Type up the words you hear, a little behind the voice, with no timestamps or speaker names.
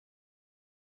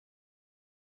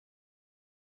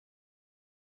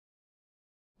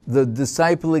The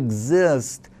disciple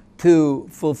exists to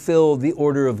fulfill the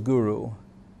order of Guru,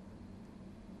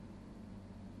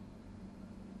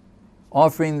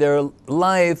 offering their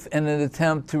life in an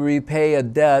attempt to repay a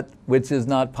debt which is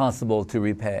not possible to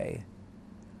repay.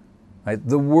 Right?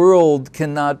 The world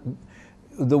given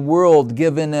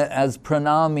as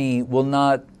pranami will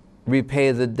not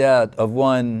repay the debt of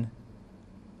one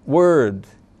word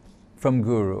from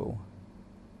Guru.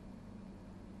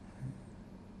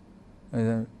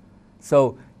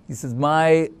 So he says,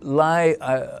 my life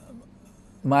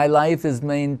is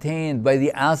maintained by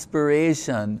the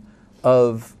aspiration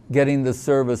of getting the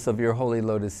service of your holy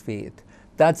lotus feet.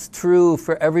 That's true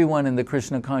for everyone in the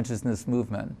Krishna consciousness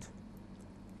movement.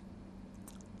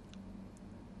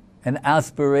 An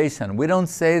aspiration. We don't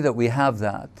say that we have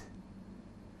that.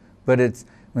 But it's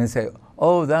when we say,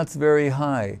 oh, that's very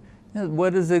high. You know,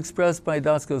 what is expressed by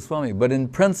Das Goswami? But in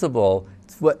principle,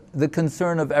 it's what the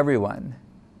concern of everyone.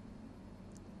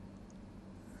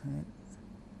 Right?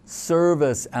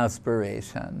 Service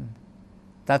aspiration.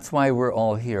 That's why we're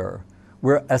all here.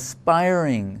 We're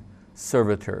aspiring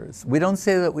servitors. We don't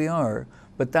say that we are,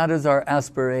 but that is our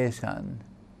aspiration,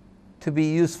 to be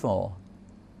useful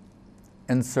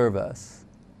in service.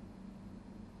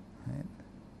 Right?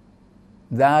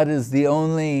 That is the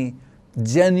only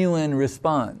genuine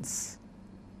response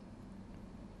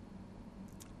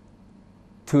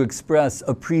to express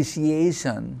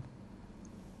appreciation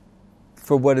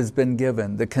for what has been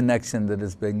given, the connection that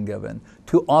has been given,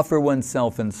 to offer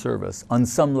oneself in service on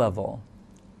some level.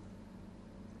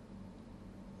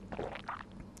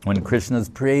 When Krishna is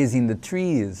praising the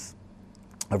trees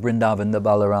of Vrindavan, the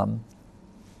Balaram,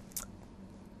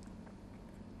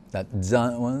 that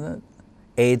what is it?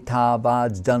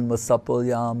 Etavad janma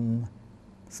sapulyam,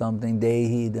 something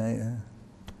dehi.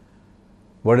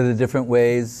 What are the different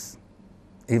ways?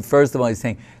 First of all, he's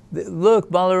saying,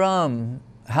 look, Balaram,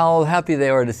 how happy they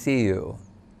are to see you.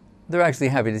 They're actually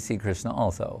happy to see Krishna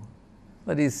also.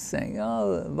 But he's saying,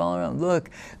 oh, Balaram, look,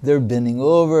 they're bending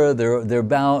over,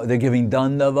 they're giving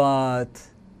dandavat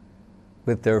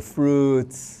with their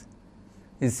fruits.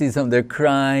 You see they're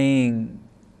crying,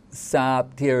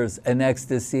 sap, tears, and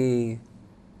ecstasy.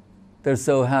 They're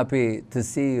so happy to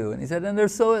see you. And he said, and they're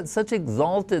such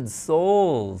exalted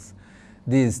souls,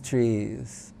 these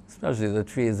trees, especially the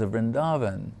trees of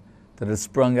Vrindavan that have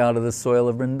sprung out of the soil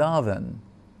of Vrindavan.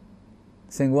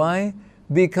 Saying why?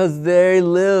 Because they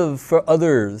live for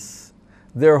others.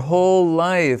 Their whole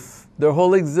life, their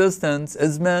whole existence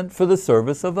is meant for the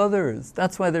service of others.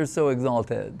 That's why they're so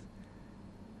exalted.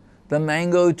 The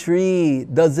mango tree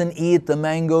doesn't eat the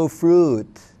mango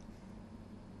fruit.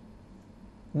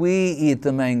 We eat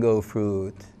the mango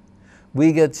fruit.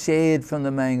 We get shade from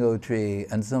the mango tree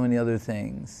and so many other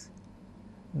things.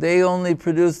 They only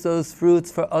produce those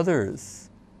fruits for others.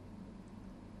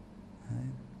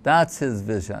 Right? That's his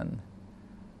vision.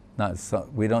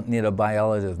 We don't need a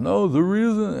biologist. No, the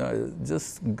reason,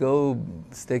 just go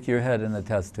stick your head in a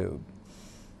test tube.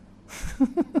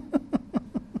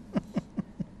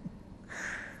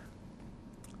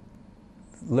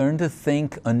 Learn to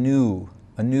think anew,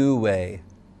 a new way.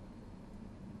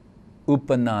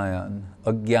 Upanayan,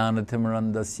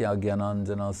 ajnanatimirandasya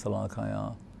jnananjana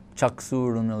salakaya,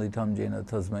 chaksurunalitam jena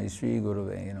tasmai Sri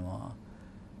Gurave namaha.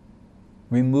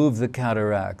 Remove the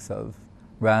cataracts of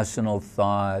rational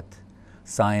thought,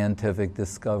 scientific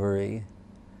discovery,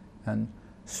 and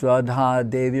Shraddha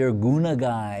Devi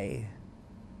Gunagai.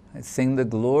 Sing the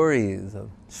glories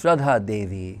of Shraddha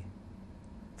Devi.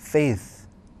 Faith.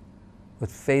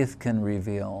 What faith can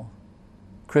reveal.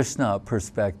 Krishna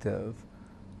perspective.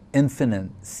 Infinite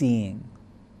seeing.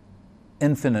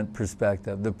 Infinite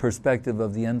perspective. The perspective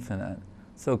of the infinite.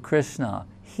 So Krishna,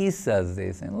 he says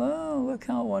these things. Oh, look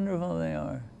how wonderful they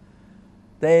are.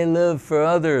 They live for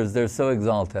others. They're so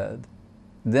exalted.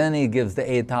 Then he gives the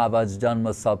Etavaj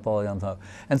Janma Sapalyam.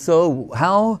 And so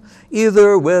how?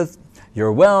 Either with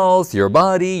your wealth, your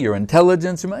body, your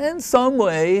intelligence, in some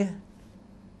way,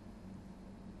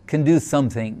 can do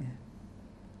something.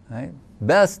 Right?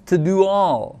 Best to do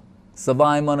all.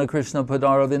 Savai Mana Krishna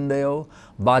Padaravindayo,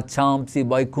 Vachampsi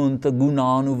Vaikunta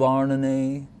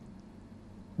Gunanuvarnane,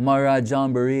 Maharaj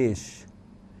Ambarish.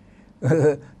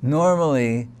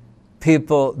 Normally,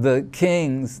 people, the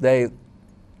kings, if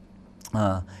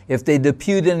they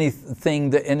depute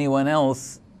anything to anyone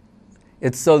else,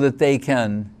 it's so that they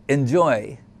can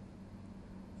enjoy.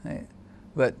 Right?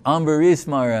 But Ambarish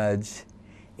Maharaj,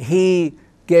 he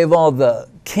gave all the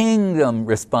kingdom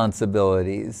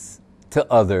responsibilities to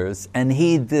others, and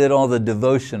he did all the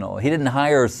devotional. He didn't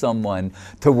hire someone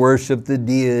to worship the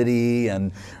deity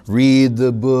and read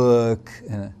the book.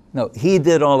 No, he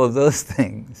did all of those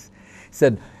things. He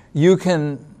said,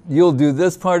 you'll do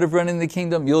this part of running the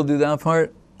kingdom, you'll do that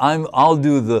part. I'll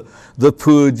do the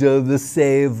puja, the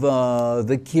seva,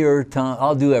 the kirtan,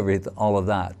 I'll do everything, all of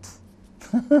that.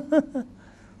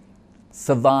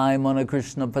 Savai mana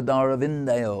Krishna padara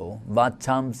vindayo,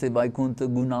 vachamse vaikunta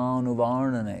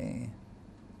gunanuvarnane.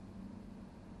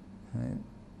 Right?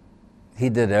 He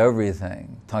did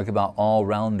everything. Talk about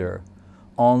all-rounder,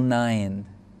 all 9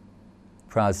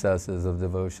 processes of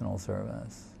devotional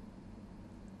service.